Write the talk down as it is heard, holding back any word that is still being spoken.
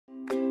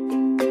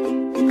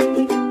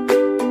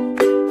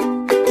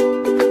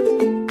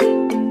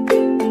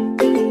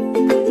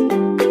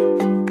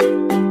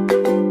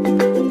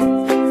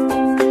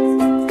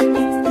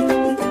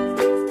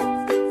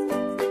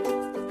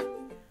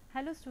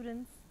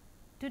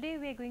Today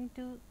we are going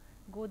to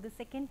go the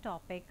second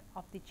topic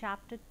of the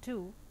chapter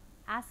 2,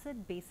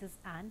 acid, bases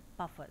and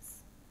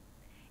buffers.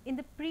 In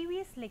the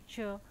previous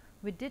lecture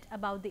we did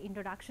about the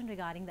introduction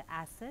regarding the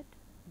acid,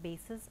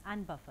 bases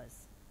and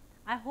buffers.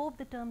 I hope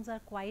the terms are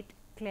quite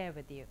clear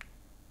with you.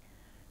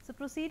 So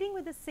proceeding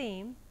with the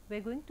same, we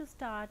are going to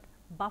start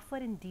buffer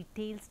in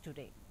details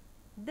today.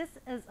 This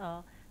is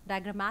a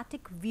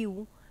diagrammatic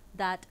view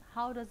that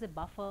how does a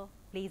buffer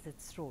plays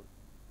its role.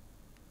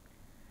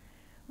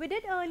 We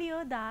did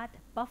earlier that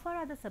buffer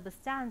are the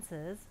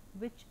substances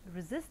which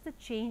resist the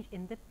change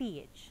in the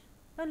pH.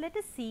 Now let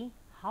us see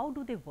how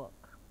do they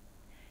work.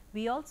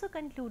 We also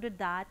concluded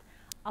that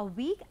a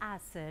weak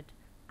acid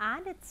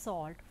and its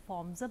salt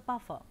forms a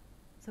buffer.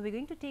 So we are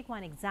going to take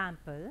one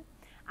example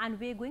and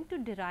we are going to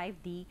derive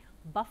the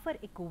buffer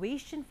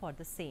equation for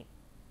the same.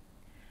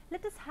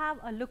 Let us have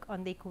a look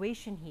on the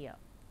equation here.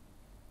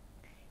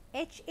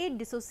 Ha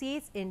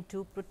dissociates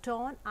into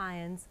proton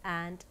ions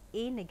and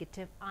A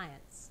negative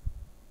ions.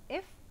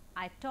 If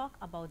I talk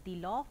about the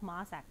law of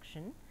mass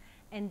action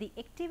and the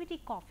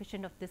activity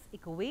coefficient of this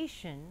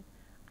equation,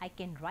 I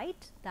can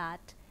write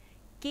that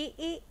Ka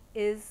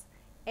is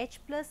H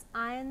plus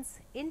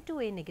ions into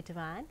A negative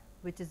ion,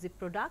 which is the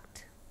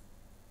product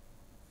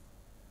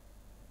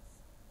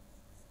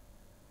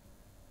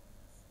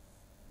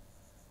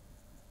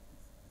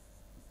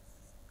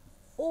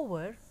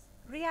over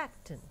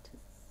reactant.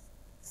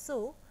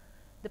 So,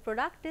 the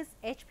product is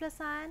H plus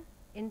ion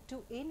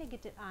into A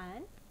negative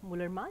ion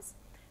molar mass,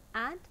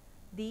 and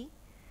the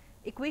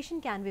equation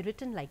can be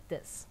written like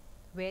this,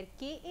 where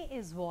Ka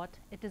is what?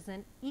 It is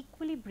an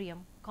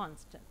equilibrium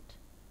constant.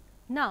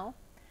 Now,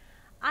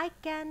 I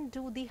can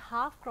do the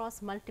half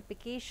cross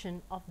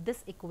multiplication of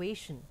this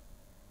equation.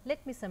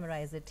 Let me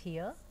summarize it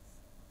here.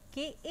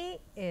 Ka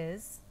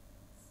is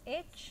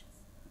H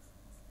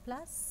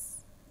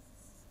plus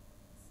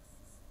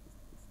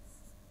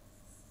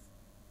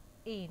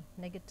A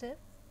negative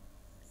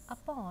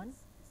upon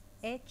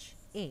Ha.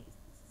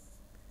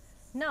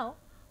 Now,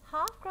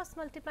 half cross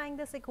multiplying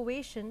this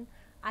equation,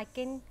 I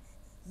can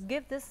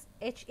give this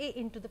Ha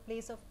into the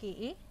place of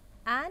Ka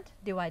and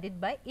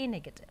divided by A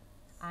negative.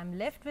 I am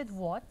left with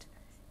what?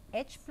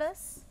 H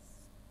plus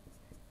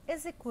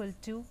is equal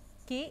to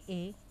Ka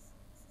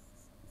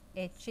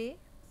Ha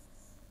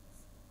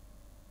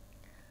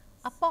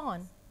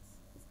upon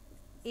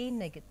A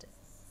negative.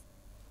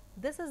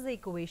 This is the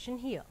equation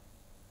here.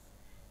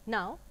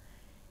 Now,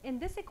 in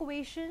this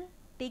equation,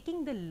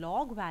 taking the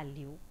log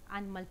value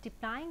and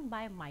multiplying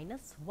by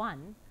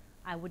 -1,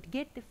 I would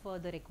get the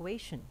further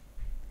equation.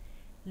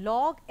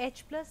 Log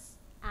H plus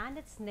and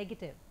its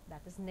negative,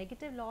 that is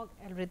negative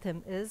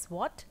logarithm, is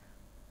what?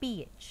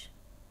 pH.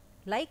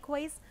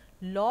 Likewise,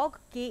 log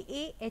Ka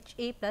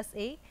Ha plus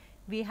A,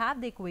 we have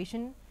the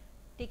equation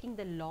taking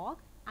the log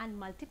and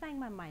multiplying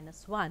by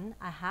 -1,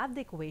 I have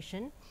the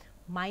equation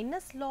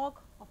minus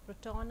log of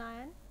proton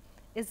ion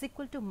is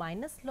equal to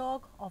minus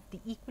log of the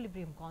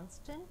equilibrium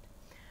constant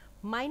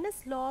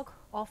minus log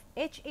of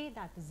Ha,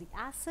 that is the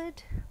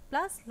acid,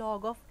 plus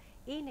log of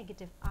A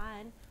negative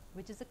ion,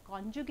 which is a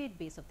conjugate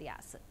base of the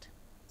acid.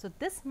 So,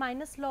 this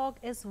minus log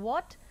is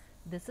what?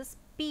 This is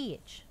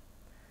pH.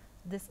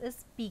 This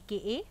is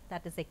pKa,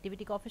 that is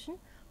activity coefficient,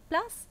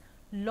 plus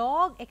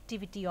log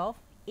activity of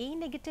A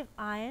negative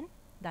ion,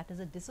 that is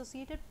a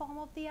dissociated form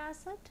of the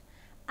acid,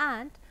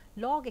 and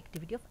log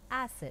activity of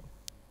acid.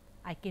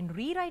 I can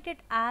rewrite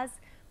it as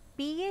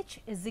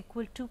pH is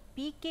equal to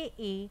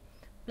pKa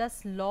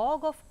plus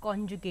log of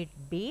conjugate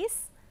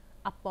base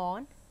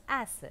upon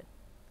acid.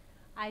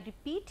 I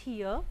repeat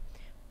here,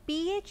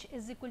 pH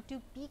is equal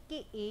to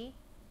pKa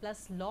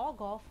plus log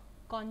of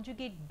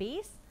conjugate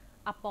base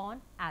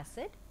upon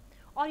acid,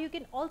 or you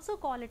can also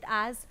call it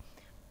as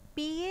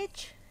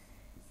pH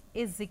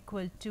is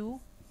equal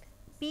to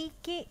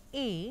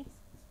pKa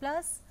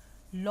plus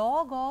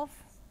log of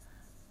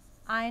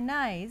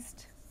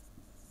ionized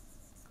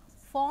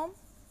form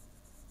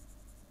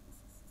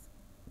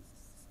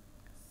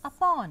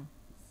upon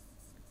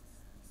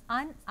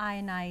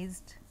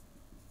unionized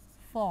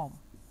form.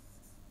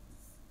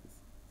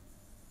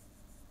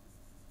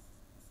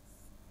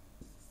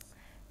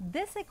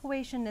 This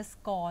equation is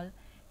called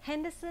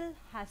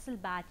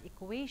Henderson-Hasselbalch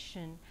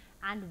equation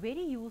and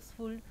very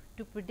useful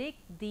to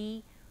predict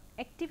the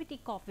activity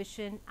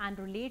coefficient and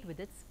relate with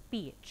its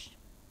pH.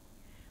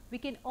 We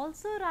can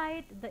also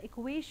write the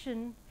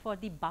equation for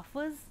the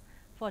buffers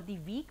for the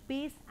weak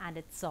base and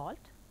its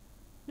salt.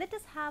 Let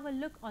us have a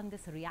look on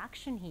this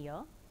reaction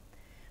here.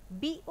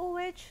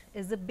 BOH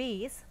is a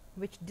base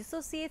which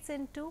dissociates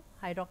into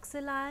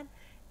hydroxyl ion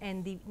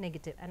and the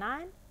negative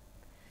anion.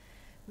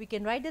 We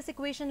can write this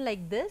equation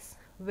like this,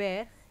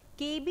 where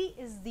Kb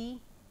is the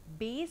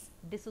base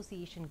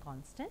dissociation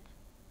constant.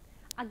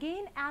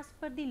 Again, as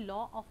per the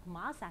law of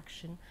mass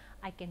action,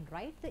 I can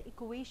write the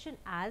equation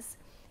as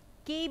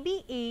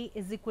Kba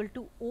is equal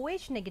to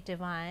OH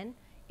negative ion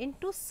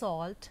into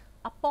salt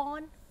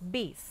upon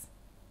base,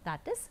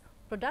 that is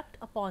product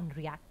upon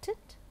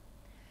reactant.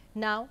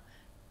 Now,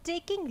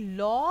 taking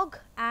log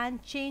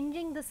and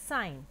changing the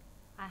sign,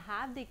 I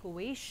have the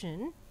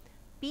equation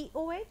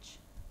POH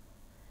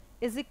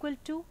is equal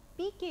to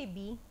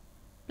pKb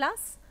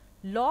plus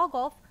log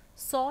of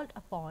salt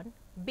upon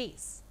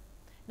base.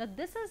 Now,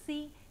 this is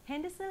the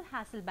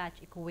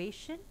Henderson-Hasselbalch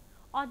equation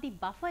or the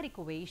buffer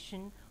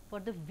equation for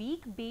the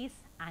weak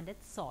base and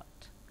its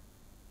salt.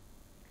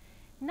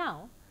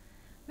 Now,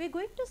 we are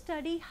going to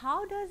study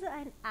how does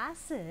an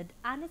acid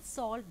and its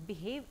salt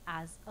behave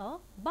as a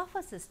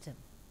buffer system.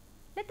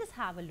 Let us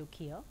have a look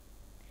here.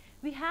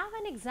 We have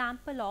an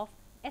example of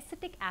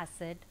acetic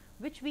acid,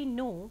 which we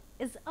know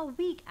is a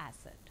weak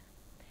acid.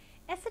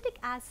 Acetic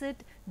acid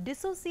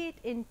dissociate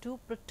into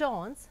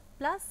protons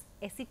plus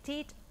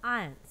acetate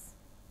ions.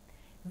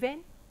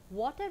 When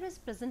water is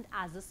present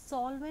as a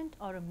solvent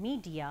or a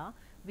media,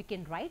 we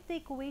can write the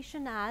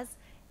equation as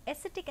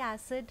acetic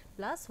acid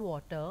plus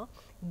water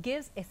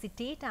gives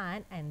acetate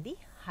ion and the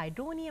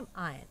hydronium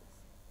ion.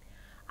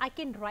 I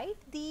can write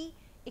the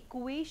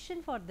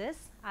equation for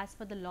this as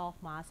per the law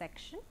of mass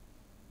action.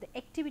 The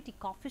activity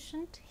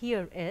coefficient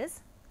here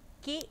is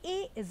Ka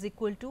is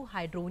equal to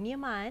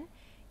hydronium ion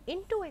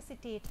into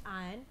acetate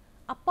ion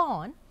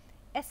upon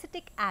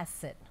acetic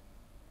acid.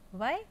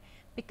 Why?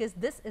 Because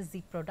this is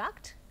the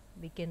product.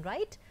 We can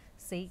write,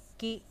 say,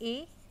 Ka,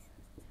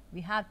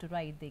 we have to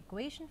write the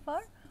equation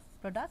for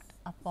product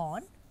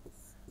upon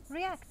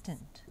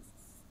reactant.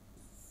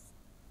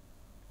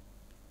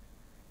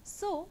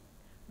 So,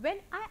 when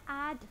I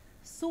add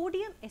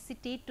sodium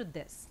acetate to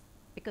this,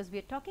 because we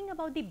are talking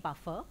about the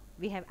buffer,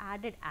 we have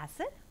added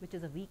acid, which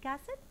is a weak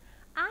acid,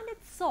 and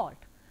its salt.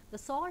 The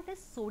salt is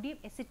sodium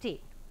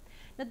acetate.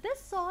 Now, this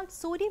salt,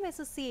 sodium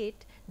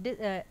acetate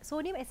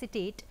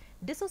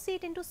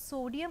dissociate into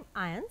sodium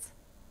ions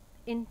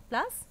in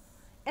plus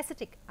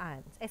acetate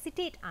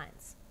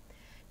ions.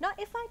 Now,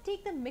 if I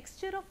take the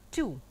mixture of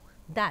two,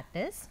 that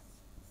is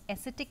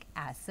acetic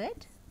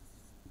acid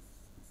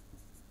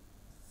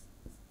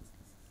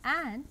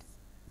and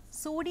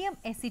sodium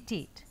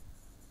acetate,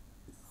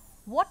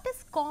 what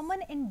is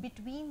common in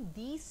between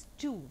these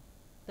two?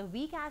 The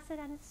weak acid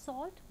and its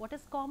salt, what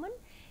is common?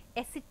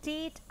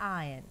 Acetate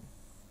ion.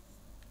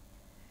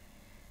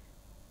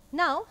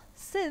 Now,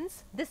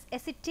 since this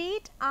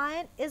acetate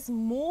ion is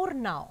more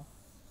now,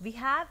 we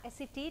have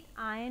acetate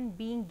ion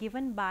being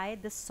given by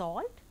the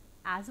salt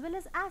as well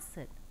as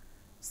acid.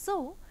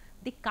 So,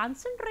 the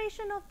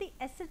concentration of the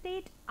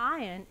acetate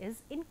ion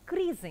is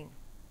increasing.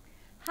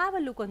 Have a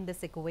look on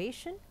this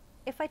equation.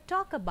 If I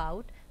talk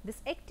about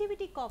this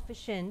activity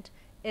coefficient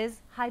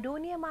is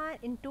hydronium ion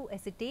into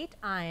acetate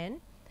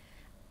ion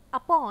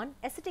upon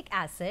acetic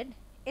acid.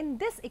 In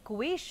this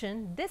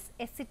equation, this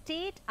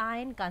acetate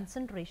ion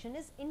concentration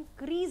is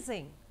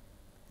increasing.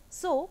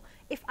 So,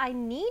 if I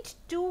need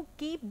to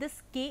keep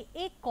this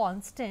Ka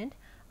constant,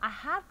 I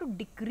have to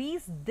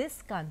decrease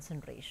this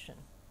concentration.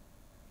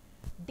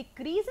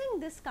 Decreasing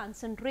this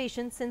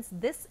concentration, since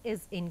this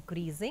is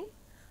increasing,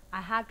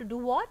 I have to do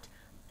what?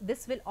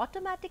 This will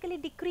automatically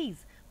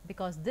decrease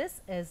because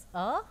this is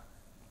a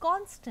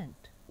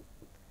constant.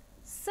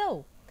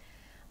 So,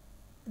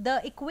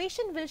 the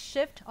equation will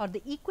shift or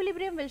the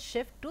equilibrium will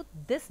shift to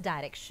this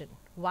direction.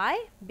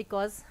 Why?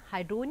 Because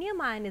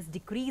hydronium ion is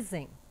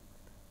decreasing.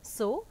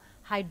 So,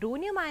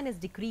 hydronium ion is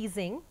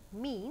decreasing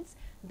means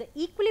the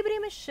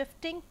equilibrium is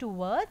shifting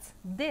towards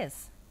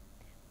this.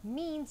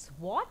 Means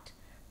what?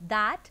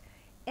 That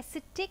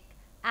acetic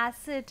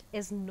acid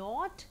is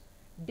not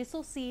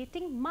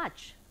dissociating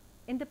much.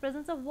 In the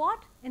presence of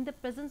what? In the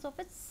presence of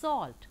its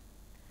salt.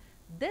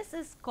 This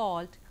is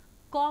called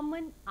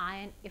common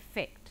ion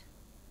effect.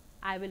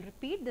 I will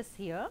repeat this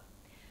here.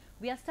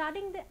 We are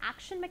studying the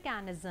action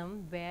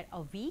mechanism where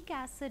a weak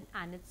acid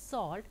and its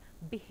salt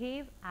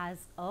behave as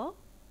a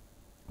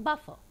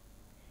buffer.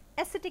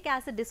 Acetic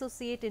acid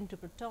dissociate into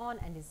proton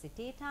and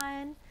acetate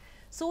ion.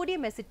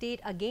 Sodium acetate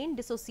again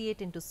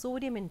dissociate into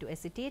sodium into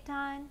acetate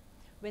ion.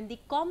 When the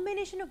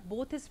combination of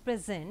both is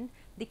present,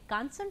 the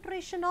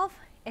concentration of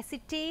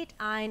acetate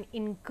ion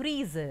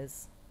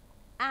increases,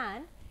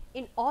 and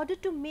in order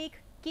to make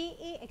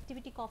Ka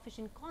activity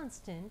coefficient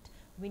constant,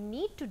 we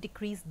need to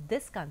decrease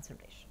this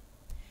concentration.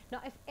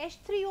 Now, if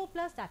H3O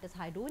plus, that is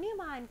hydronium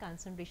ion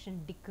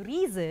concentration,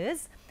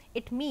 decreases,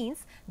 it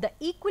means the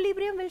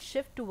equilibrium will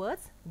shift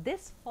towards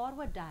this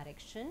forward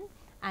direction,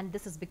 and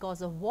this is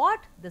because of what?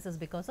 This is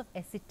because of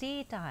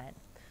acetate ion.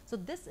 So,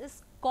 this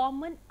is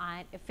common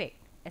ion effect.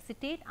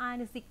 Acetate ion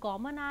is the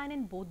common ion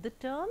in both the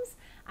terms,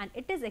 and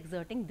it is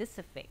exerting this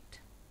effect.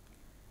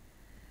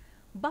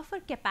 Buffer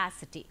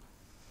capacity.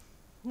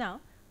 Now,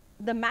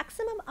 the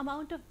maximum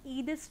amount of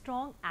either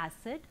strong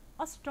acid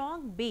or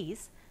strong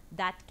base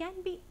that can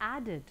be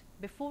added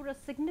before a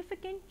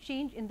significant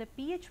change in the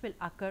pH will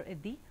occur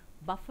at the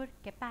buffer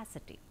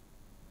capacity.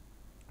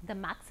 The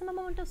maximum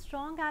amount of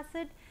strong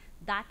acid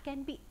that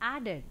can be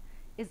added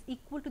is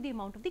equal to the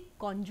amount of the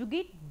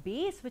conjugate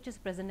base which is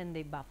present in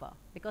the buffer,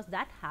 because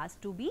that has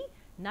to be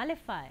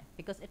nullified,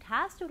 because it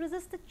has to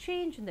resist the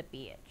change in the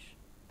pH.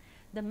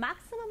 The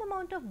maximum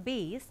amount of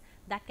base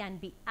that can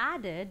be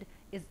added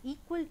is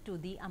equal to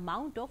the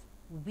amount of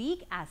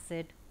weak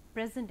acid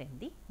present in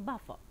the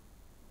buffer.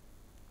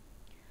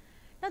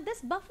 Now,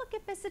 this buffer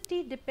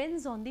capacity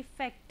depends on the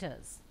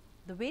factors.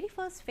 The very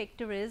first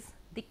factor is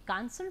the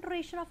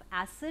concentration of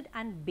acid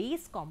and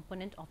base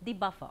component of the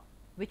buffer,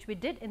 which we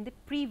did in the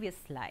previous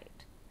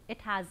slide.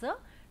 It has a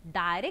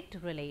direct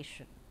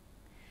relation.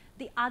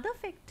 The other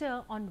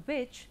factor on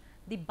which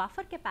the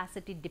buffer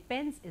capacity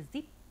depends is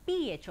the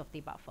pH of the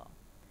buffer.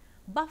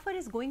 Buffer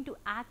is going to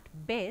act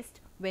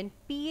best when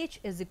pH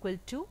is equal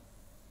to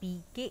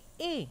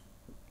pKa,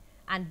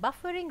 and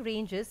buffering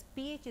range is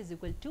pH is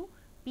equal to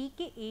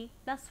pKa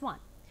plus 1.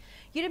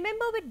 You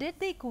remember we did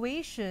the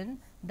equation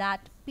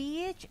that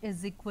pH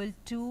is equal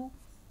to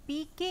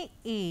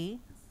pKa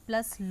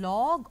plus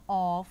log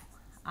of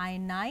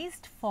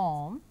ionized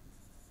form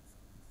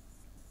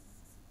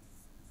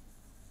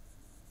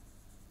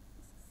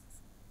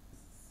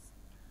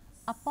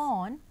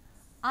upon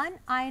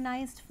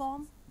unionized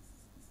form.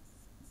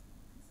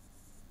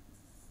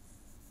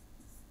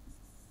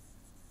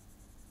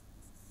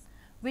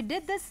 We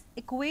did this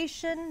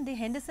equation, the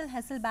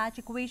Henderson-Hasselbalch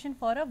equation,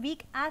 for a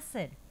weak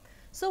acid.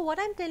 So, what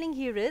I am telling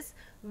here is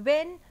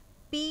when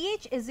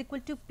pH is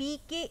equal to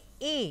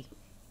pKa,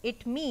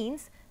 it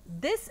means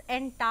this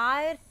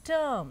entire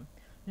term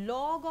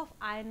log of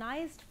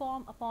ionized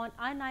form upon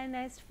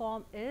unionized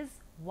form is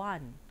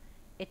 1.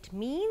 It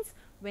means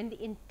when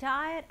the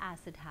entire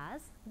acid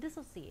has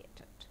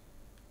dissociated.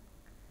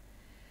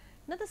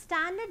 Now, the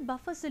standard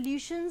buffer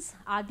solutions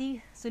are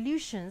the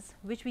solutions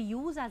which we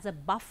use as a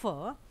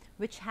buffer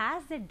which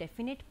has a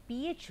definite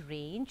pH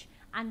range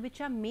and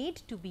which are made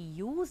to be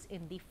used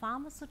in the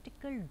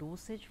pharmaceutical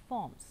dosage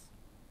forms.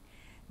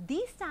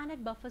 These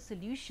standard buffer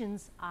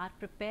solutions are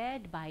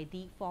prepared by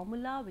the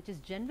formula which is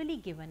generally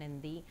given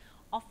in the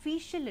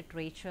official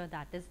literature,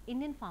 that is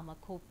Indian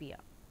Pharmacopoeia.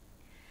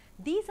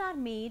 These are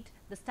made,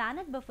 the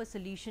standard buffer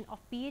solution of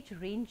pH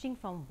ranging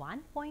from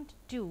 1.2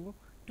 to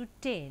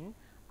 10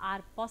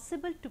 are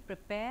possible to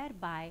prepare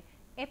by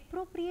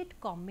appropriate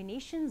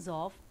combinations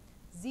of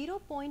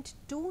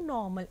 0.2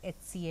 normal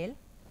HCl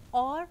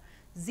or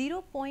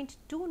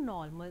 0.2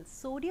 normal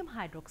sodium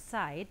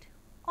hydroxide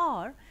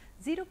or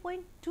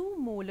 0.2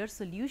 molar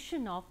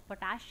solution of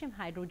potassium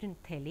hydrogen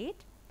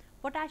thalate,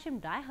 potassium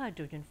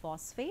dihydrogen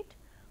phosphate,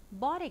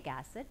 boric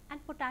acid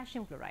and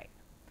potassium chloride.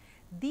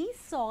 These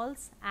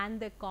salts and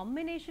their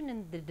combination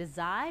in the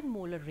desired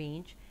molar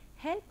range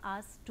help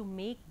us to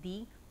make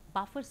the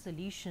buffer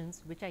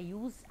solutions which are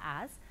used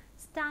as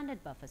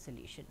standard buffer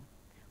solution.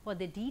 For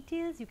the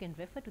details, you can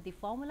refer to the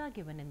formula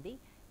given in the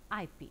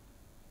IP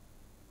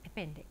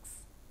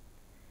appendix.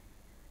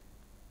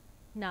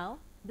 Now,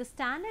 the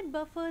standard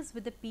buffers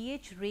with the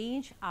pH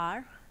range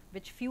are,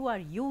 which few are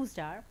used,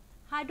 are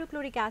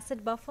hydrochloric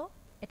acid buffer.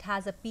 It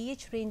has a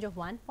pH range of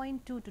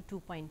 1.2 to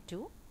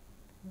 2.2.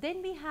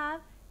 Then we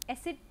have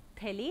acid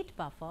phthalate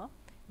buffer,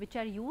 which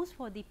are used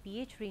for the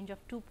pH range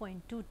of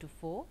 2.2 to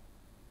 4.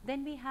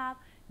 Then we have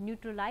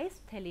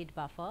neutralized phthalate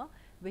buffer,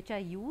 which are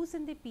used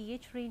in the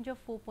pH range of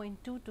 4.2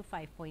 to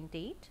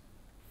 5.8.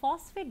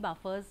 Phosphate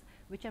buffers,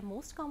 which are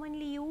most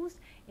commonly used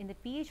in the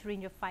pH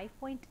range of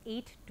 5.8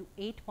 to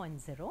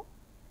 8.0.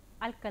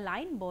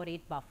 Alkaline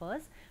borate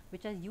buffers,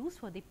 which are used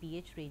for the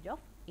pH range of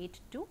 8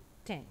 to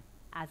 10.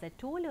 As I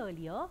told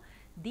earlier,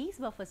 these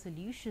buffer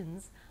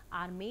solutions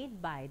are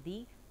made by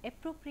the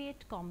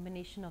appropriate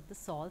combination of the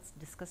salts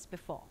discussed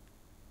before.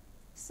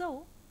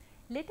 So,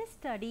 let us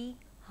study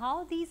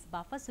how these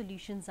buffer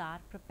solutions are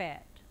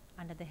prepared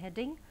under the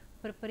heading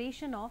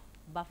preparation of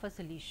buffer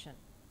solution.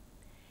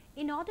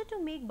 In order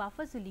to make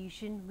buffer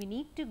solution, we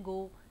need to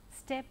go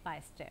step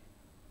by step.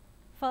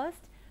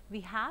 First,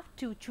 we have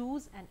to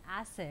choose an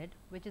acid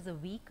which is a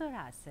weaker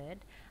acid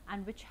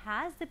and which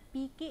has the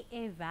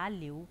pKa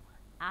value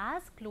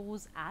as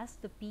close as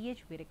the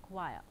pH we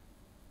require.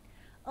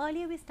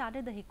 Earlier we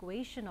started the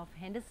equation of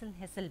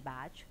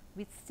Henderson-Hasselbalch,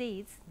 which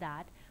states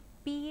that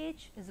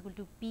pH is equal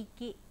to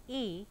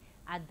pKa.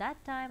 At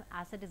that time,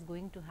 acid is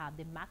going to have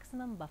the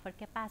maximum buffer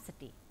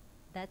capacity.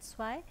 That's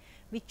why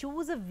we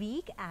choose a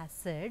weak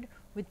acid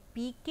with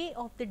pK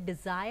of the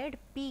desired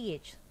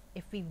pH.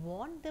 If we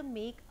want to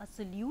make a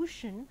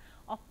solution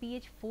of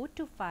pH 4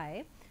 to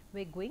 5,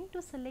 we are going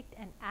to select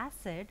an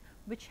acid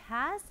which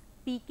has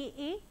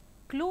pKa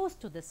close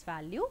to this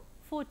value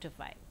 4 to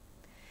 5.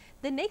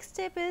 The next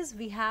step is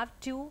we have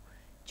to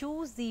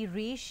choose the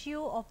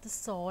ratio of the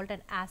salt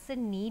and acid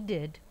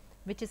needed,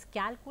 which is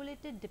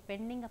calculated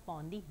depending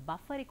upon the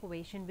buffer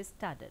equation we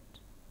studied.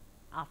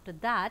 After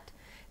that,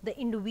 the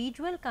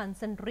individual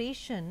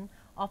concentration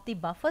of the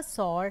buffer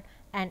salt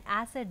and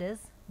acid is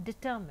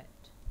determined.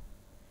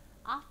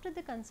 After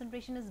the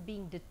concentration is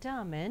being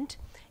determined,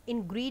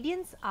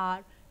 ingredients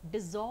are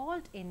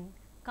dissolved in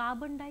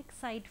carbon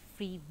dioxide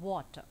free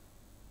water.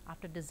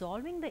 After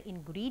dissolving the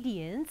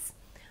ingredients,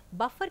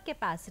 buffer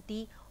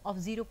capacity of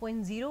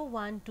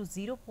 0.01 to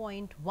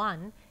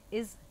 0.1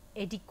 is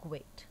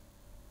adequate.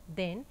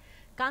 Then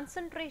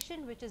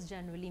concentration which is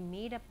generally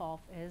made up of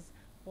is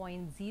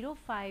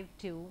 0.05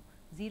 to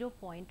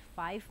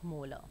 0.5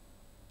 molar.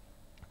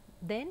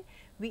 Then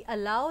we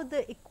allow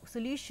the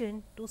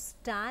solution to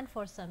stand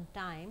for some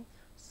time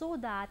so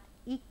that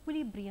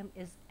equilibrium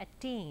is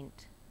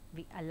attained.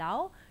 We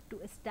allow to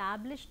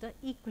establish the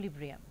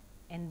equilibrium,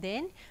 and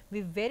then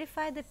we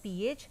verify the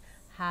pH.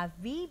 Have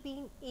we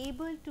been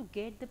able to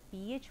get the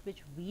pH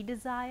which we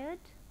desired?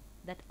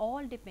 That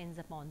all depends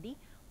upon the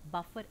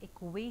buffer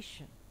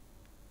equation.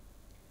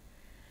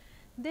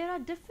 There are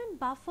different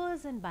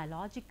buffers in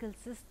biological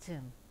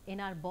system. In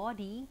our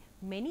body,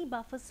 many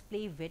buffers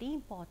play very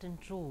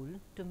important role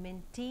to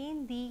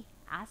maintain the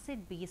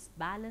acid-base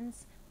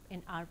balance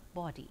in our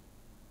body.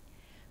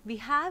 We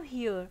have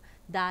here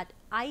that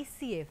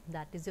ICF,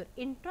 that is your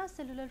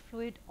intracellular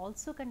fluid,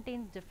 also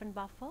contains different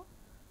buffer.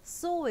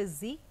 So is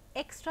the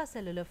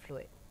extracellular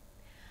fluid.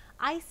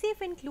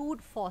 ICF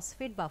include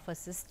phosphate buffer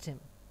system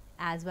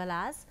as well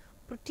as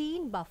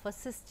protein buffer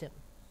system.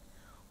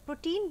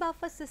 Protein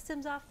buffer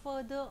systems are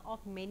further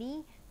of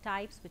many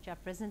types which are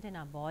present in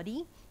our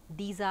body.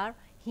 These are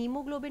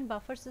hemoglobin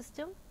buffer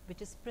system,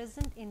 which is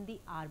present in the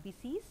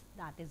RBCs,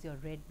 that is your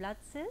red blood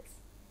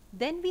cells.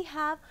 Then we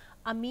have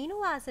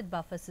amino acid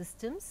buffer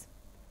systems,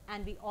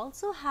 and we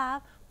also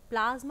have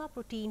plasma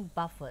protein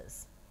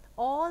buffers.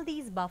 All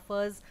these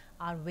buffers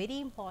are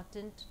very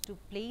important to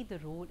play the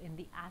role in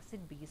the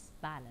acid-base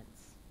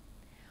balance.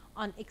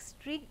 On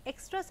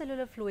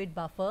extracellular fluid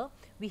buffer,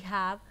 we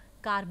have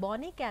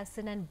carbonic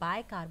acid and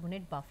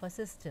bicarbonate buffer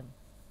system.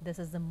 This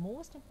is the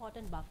most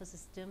important buffer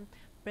system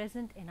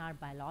present in our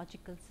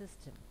biological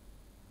system.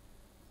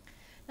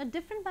 Now,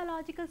 different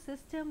biological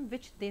systems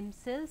which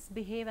themselves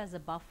behave as a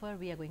buffer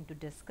we are going to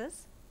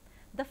discuss.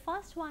 The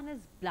first one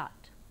is blood.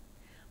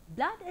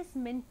 Blood is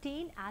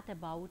maintained at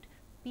about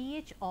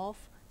pH of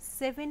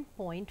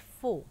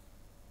 7.4.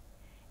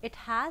 It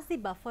has the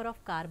buffer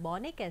of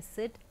carbonic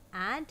acid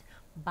and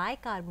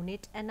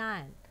bicarbonate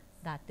anion,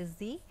 that is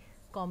the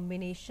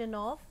combination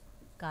of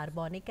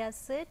carbonic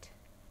acid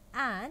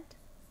and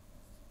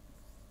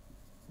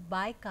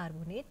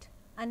bicarbonate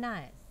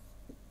anion.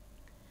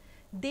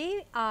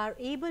 They are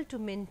able to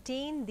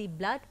maintain the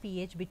blood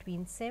pH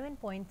between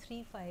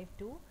 7.35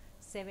 to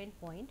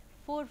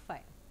 7.45.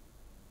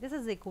 This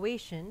is the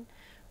equation.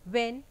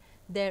 When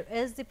there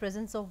is the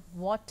presence of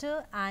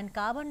water and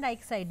carbon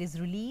dioxide is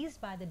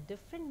released by the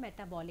different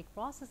metabolic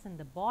process in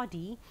the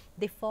body,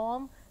 they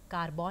form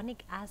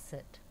carbonic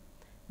acid.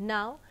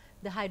 Now,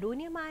 the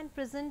hydronium ion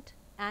present,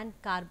 and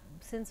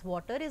since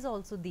water is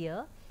also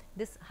there,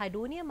 this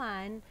hydronium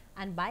ion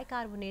and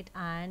bicarbonate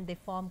ion, they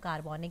form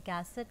carbonic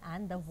acid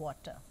and the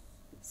water.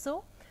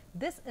 So,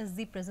 this is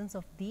the presence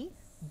of the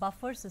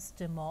buffer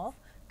system of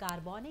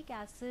carbonic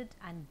acid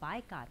and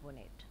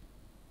bicarbonate.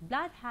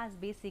 Blood has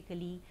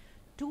basically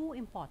two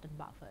important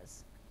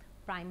buffers,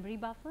 primary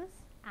buffers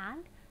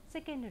and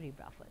secondary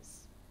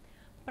buffers.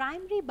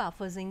 Primary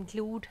buffers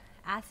include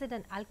acid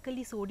and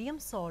alkali sodium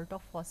salt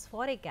of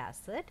phosphoric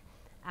acid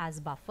as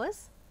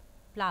buffers,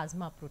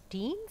 plasma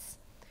proteins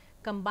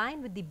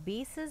combined with the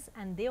bases,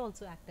 and they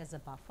also act as a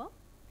buffer.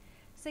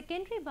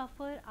 Secondary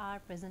buffer are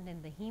present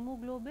in the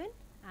hemoglobin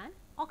and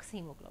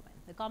oxhemoglobin.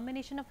 The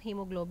combination of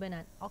hemoglobin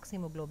and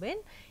oxhemoglobin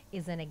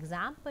is an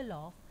example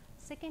of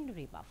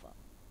secondary buffer.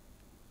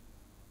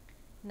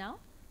 Now,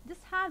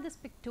 just have this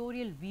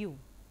pictorial view.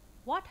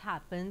 What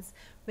happens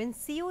when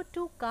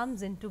CO2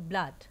 comes into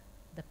blood?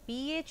 The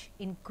pH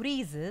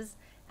increases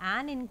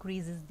and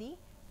increases the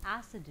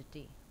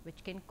acidity,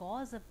 which can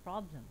cause a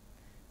problem.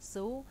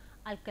 So,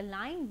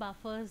 alkaline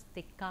buffers,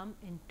 they come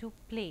into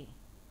play.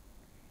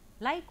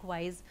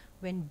 Likewise,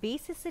 when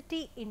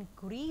basicity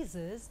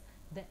increases,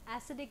 the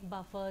acidic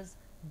buffers,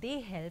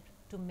 they help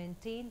to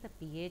maintain the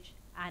pH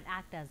and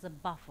act as a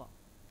buffer.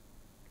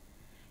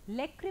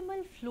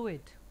 Lacrimal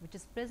fluid, which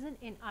is present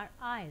in our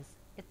eyes,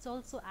 it's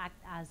also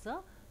act as a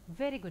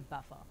very good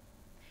buffer.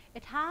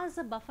 It has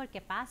a buffer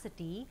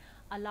capacity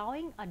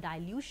allowing a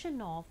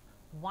dilution of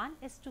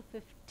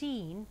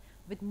 1:15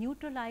 with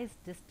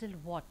neutralized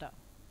distilled water.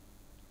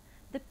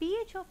 The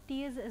pH of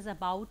tears is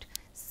about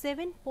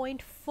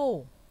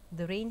 7.4.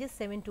 The range is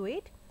 7 to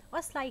 8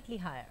 or slightly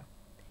higher.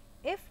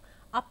 If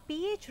a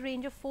pH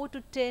range of 4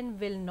 to 10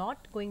 will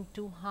not going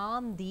to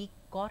harm the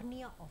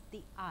cornea of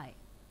the eye.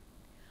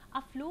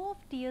 A flow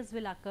of tears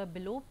will occur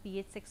below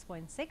pH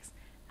 6.6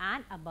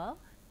 and above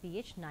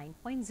pH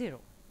 9.0.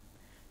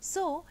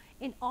 So,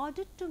 in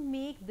order to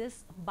make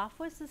this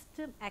buffer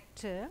system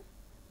active,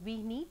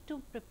 we need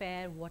to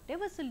prepare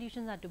whatever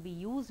solutions are to be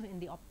used in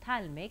the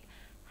ophthalmic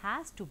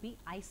has to be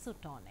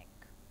isotonic.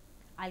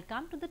 I'll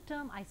come to the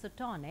term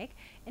isotonic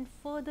in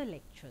further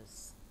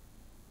lectures.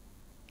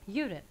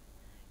 Urine.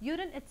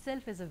 Urine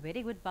itself is a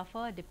very good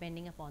buffer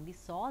depending upon the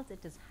salts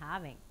it is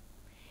having.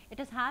 It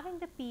is having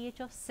the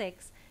pH of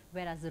 6,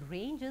 whereas the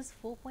range is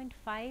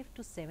 4.5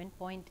 to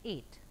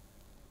 7.8.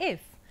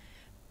 If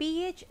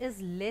pH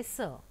is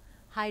lesser,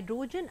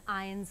 hydrogen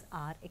ions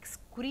are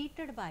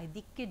excreted by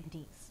the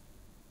kidneys.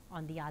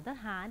 On the other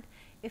hand,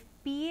 if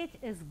pH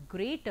is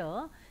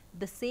greater,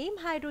 the same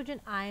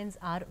hydrogen ions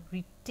are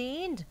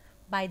retained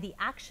by the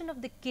action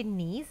of the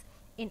kidneys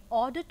in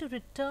order to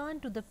return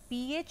to the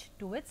pH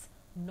to its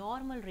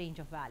normal range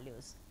of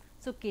values.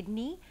 So,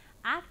 kidney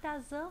act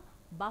as a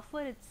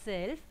buffer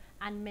itself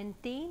and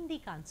maintain the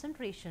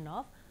concentration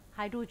of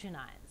hydrogen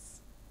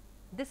ions.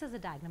 This is a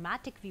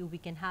diagrammatic view. We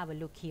can have a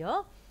look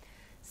here.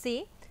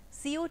 Say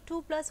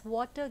CO2 plus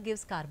water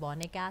gives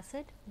carbonic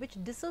acid,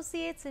 which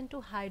dissociates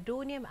into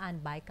hydronium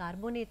and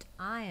bicarbonate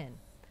ion.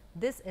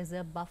 This is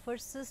a buffer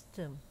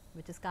system,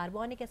 which is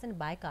carbonic acid and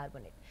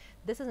bicarbonate.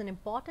 This is an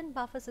important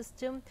buffer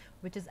system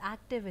which is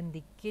active in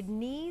the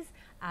kidneys,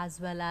 as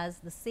well as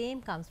the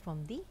same comes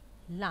from the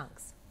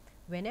lungs.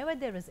 Whenever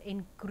there is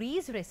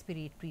increased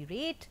respiratory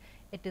rate,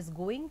 it is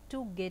going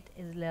to get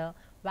the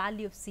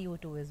value of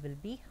CO2 will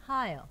be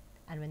higher,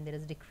 and when there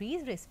is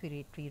decreased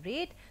respiratory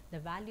rate, the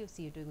value of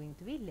CO2 is going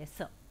to be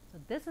lesser. So,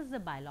 this is the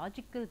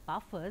biological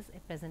buffers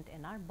present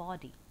in our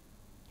body.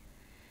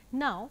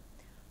 Now,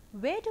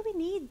 where do we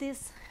need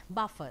these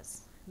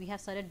buffers? We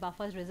have studied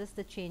buffers resist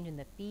the change in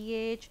the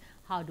pH.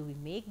 How do we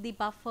make the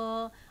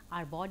buffer?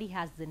 Our body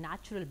has the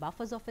natural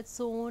buffers of its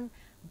own,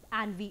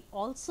 and we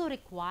also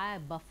require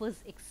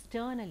buffers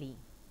externally.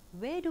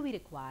 Where do we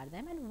require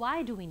them and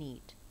why do we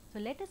need? So,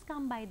 let us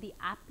come by the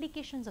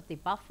applications of the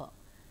buffer,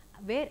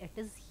 where it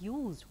is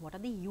used, what are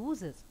the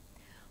uses.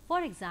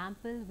 For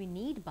example, we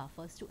need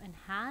buffers to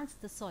enhance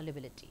the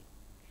solubility.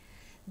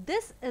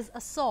 This is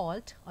a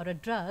salt or a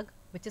drug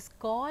which is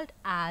called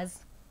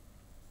as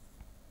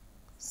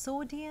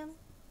sodium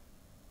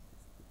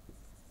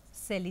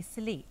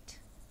salicylate.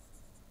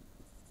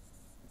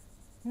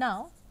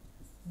 Now,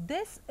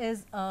 this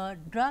is a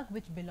drug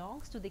which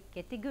belongs to the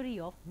category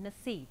of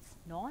NSAIDs,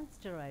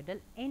 non-steroidal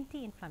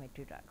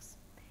anti-inflammatory drugs.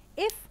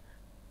 If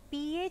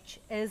pH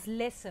is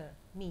lesser,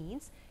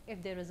 means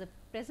if there is a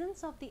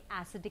presence of the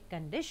acidic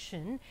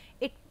condition,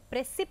 it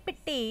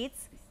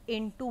precipitates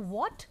into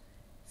what?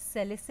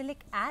 Salicylic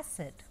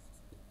acid.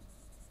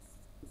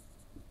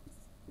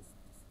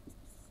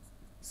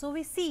 So,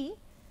 we see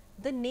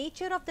the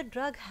nature of the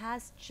drug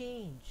has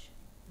changed.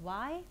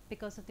 Why?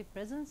 Because of the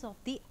presence of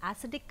the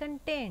acidic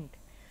content.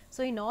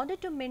 So, in order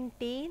to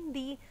maintain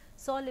the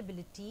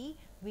solubility,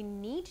 we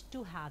need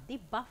to have the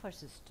buffer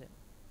system.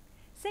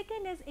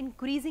 Second is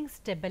increasing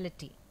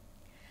stability.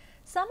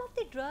 Some of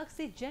the drugs,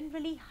 they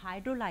generally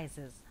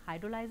hydrolyzes.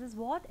 Hydrolyzes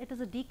what? It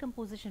is a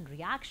decomposition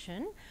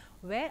reaction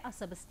where a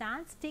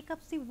substance takes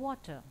up the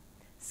water.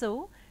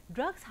 So,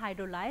 drugs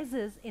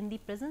hydrolyzes in the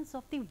presence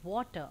of the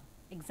water.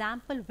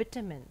 Example,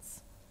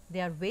 vitamins.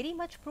 They are very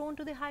much prone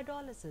to the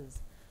hydrolysis.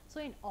 So,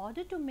 in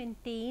order to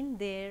maintain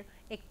their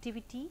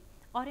activity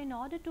or in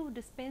order to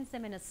dispense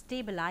them in a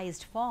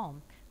stabilized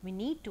form, we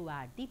need to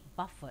add the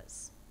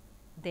buffers.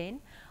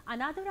 Then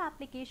another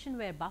application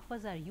where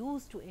buffers are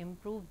used to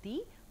improve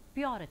the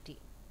purity.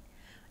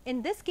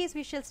 In this case,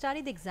 we shall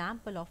study the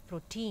example of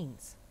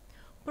proteins.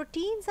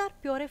 Proteins are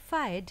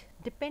purified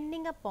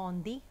depending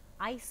upon the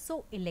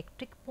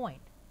isoelectric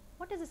point.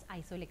 What is this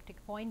isoelectric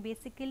point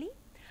basically?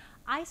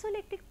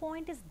 Isoelectric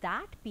point is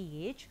that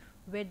pH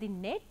where the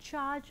net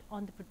charge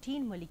on the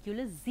protein molecule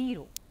is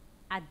 0.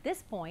 At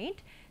this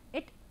point,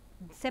 it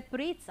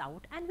separates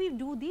out and we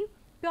do the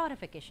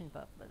purification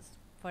purpose.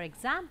 For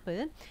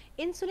example,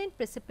 insulin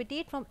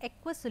precipitate from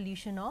aqueous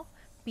solution of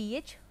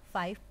pH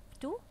 5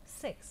 to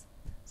 6.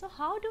 So,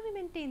 how do we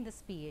maintain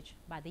this pH?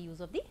 By the use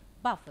of the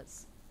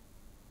buffers.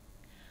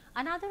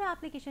 Another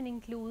application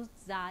includes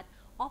that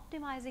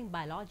optimizing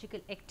biological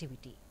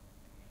activity.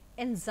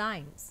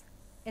 Enzymes.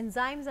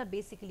 Enzymes are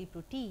basically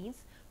proteins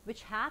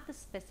which have the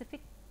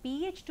specific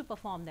pH to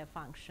perform their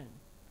function.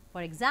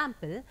 For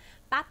example,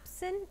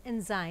 pepsin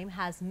enzyme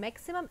has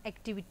maximum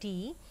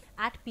activity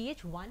at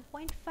pH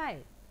 1.5.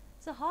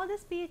 So, how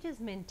this pH is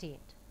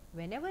maintained?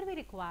 Whenever we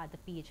require the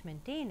pH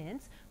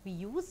maintenance, we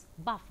use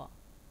buffer.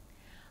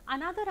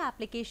 Another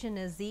application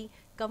is the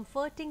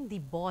comforting the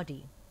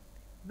body.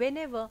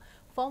 Whenever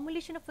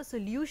formulation of a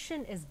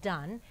solution is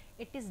done,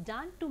 it is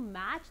done to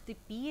match the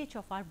pH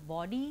of our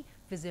body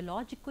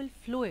physiological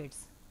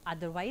fluids.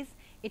 Otherwise,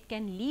 it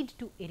can lead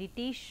to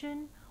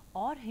irritation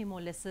or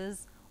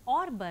hemolysis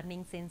or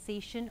burning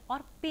sensation or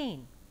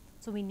pain.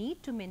 So, we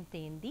need to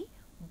maintain the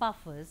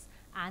buffers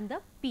and the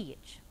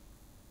pH.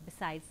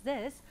 Besides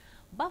this,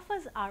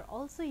 buffers are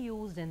also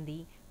used in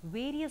the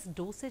various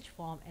dosage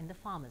form in the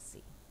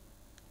pharmacy.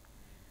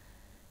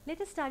 Let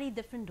us study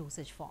different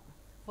dosage form.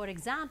 For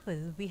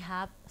example, we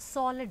have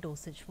solid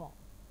dosage form.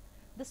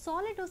 The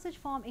solid dosage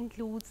form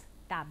includes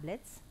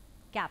tablets,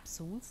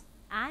 capsules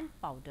and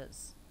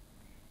powders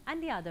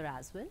and the other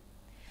as well.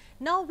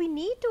 Now, we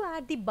need to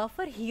add the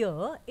buffer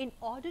here in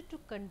order to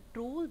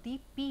control the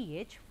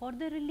pH for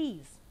the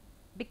release,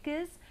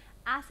 because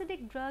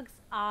acidic drugs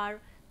are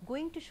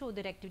going to show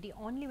their activity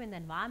only when the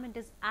environment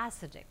is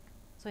acidic.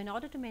 So, in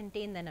order to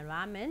maintain the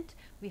environment,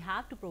 we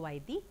have to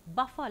provide the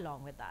buffer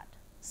along with that.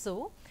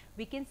 So,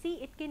 we can see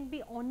it can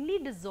be only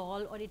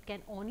dissolved or it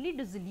can only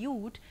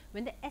dilute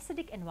when the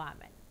acidic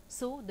environment.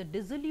 So, the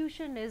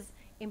dissolution is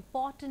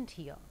important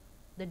here.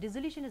 The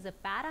dissolution is a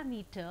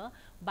parameter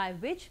by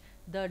which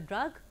the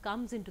drug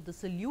comes into the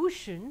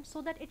solution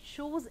so that it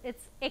shows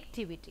its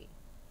activity.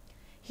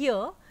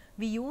 Here,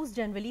 we use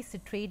generally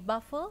citrate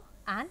buffer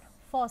and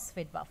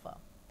phosphate buffer.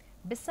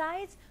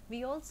 Besides,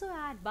 we also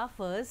add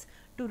buffers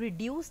to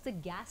reduce the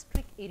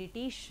gastric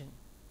irritation.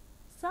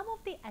 Some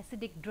of the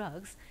acidic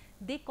drugs,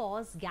 they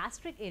cause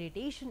gastric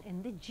irritation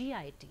in the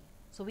GIT.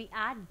 So we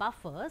add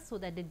buffers so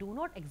that they do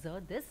not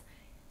exert this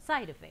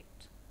side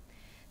effect.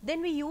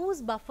 Then we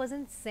use buffers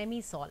in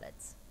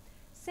semi-solids.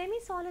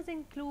 Semi-solids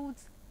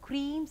includes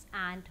creams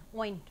and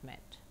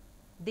ointment.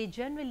 They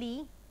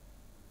generally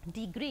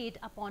degrade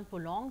upon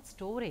prolonged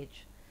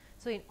storage.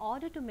 So in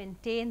order to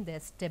maintain their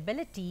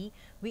stability,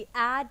 we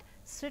add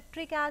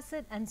citric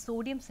acid and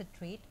sodium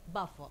citrate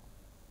buffer.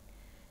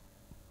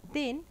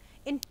 Then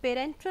in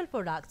parenteral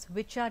products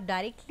which are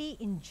directly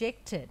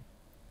injected,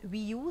 we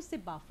use the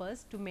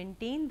buffers to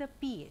maintain the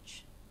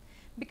pH,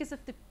 because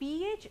if the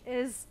pH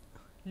is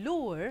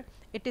lower,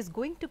 it is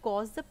going to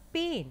cause the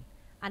pain,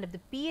 and if the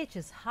pH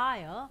is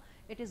higher,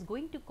 it is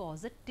going to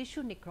cause the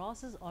tissue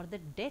necrosis or the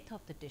death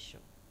of the tissue.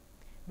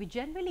 We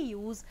generally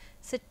use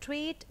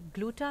citrate,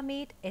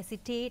 glutamate,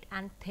 acetate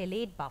and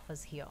phthalate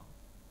buffers here.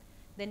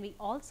 Then we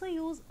also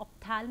use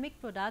ophthalmic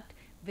product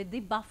with the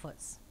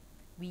buffers.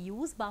 We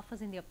use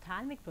buffers in the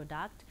ophthalmic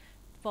product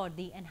for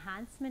the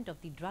enhancement of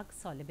the drug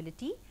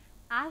solubility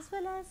as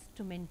well as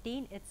to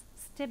maintain its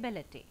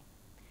stability.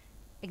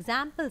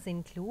 Examples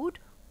include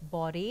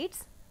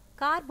borates,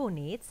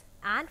 carbonates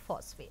and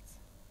phosphates.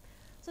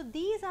 So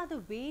these are the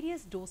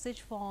various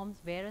dosage forms,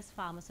 various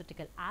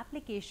pharmaceutical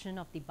application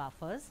of the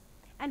buffers,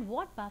 and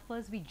what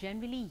buffers we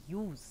generally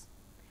use.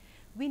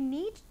 We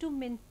need to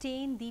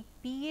maintain the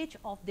pH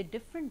of the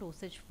different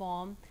dosage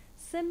form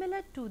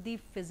similar to the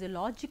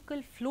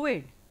physiological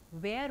fluid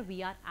where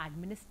we are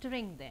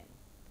administering them.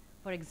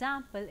 For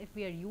example, if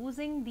we are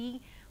using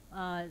the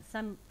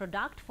some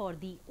product for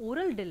the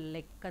oral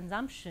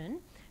consumption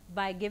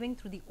by giving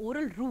through the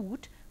oral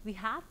route, we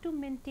have to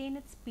maintain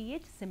its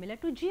pH similar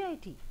to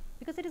GIT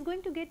because it is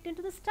going to get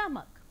into the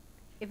stomach.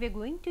 If we are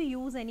going to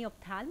use any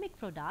ophthalmic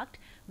product,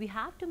 we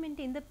have to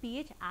maintain the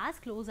pH as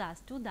close as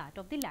to that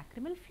of the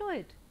lacrimal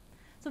fluid.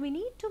 So we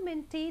need to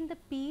maintain the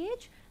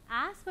pH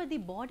as per the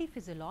body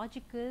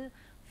physiological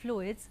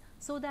fluids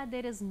so that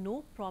there is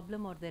no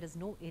problem or there is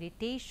no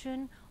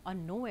irritation or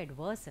no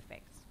adverse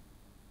effects.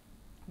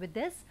 With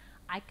this,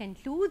 I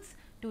concludes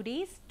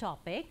today's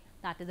topic,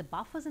 that is the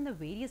buffers in the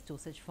various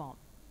dosage form.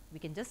 We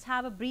can just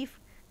have a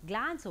brief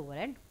glance over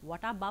it.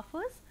 What are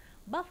buffers?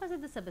 Buffers are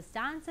the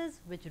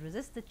substances which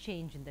resist the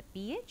change in the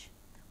pH.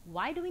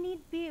 Why do we need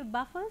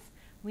buffers?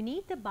 We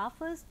need the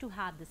buffers to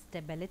have the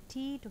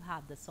stability, to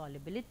have the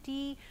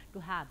solubility, to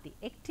have the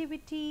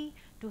activity,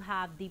 to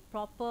have the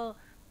proper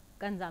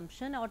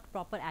consumption or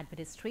proper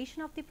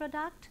administration of the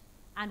product.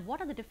 And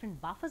what are the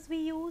different buffers we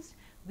used?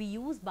 We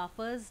use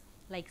buffers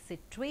like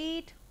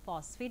citrate,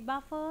 phosphate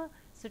buffer,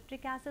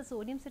 citric acid,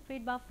 sodium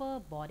citrate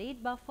buffer,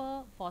 borate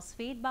buffer,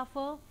 phosphate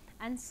buffer,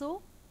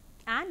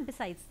 and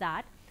besides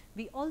that,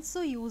 we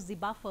also use the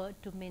buffer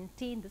to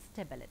maintain the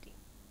stability.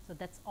 So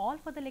that's all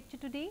for the lecture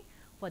today.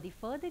 For the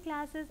further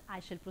classes,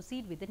 I shall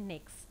proceed with the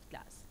next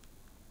class.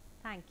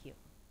 Thank you.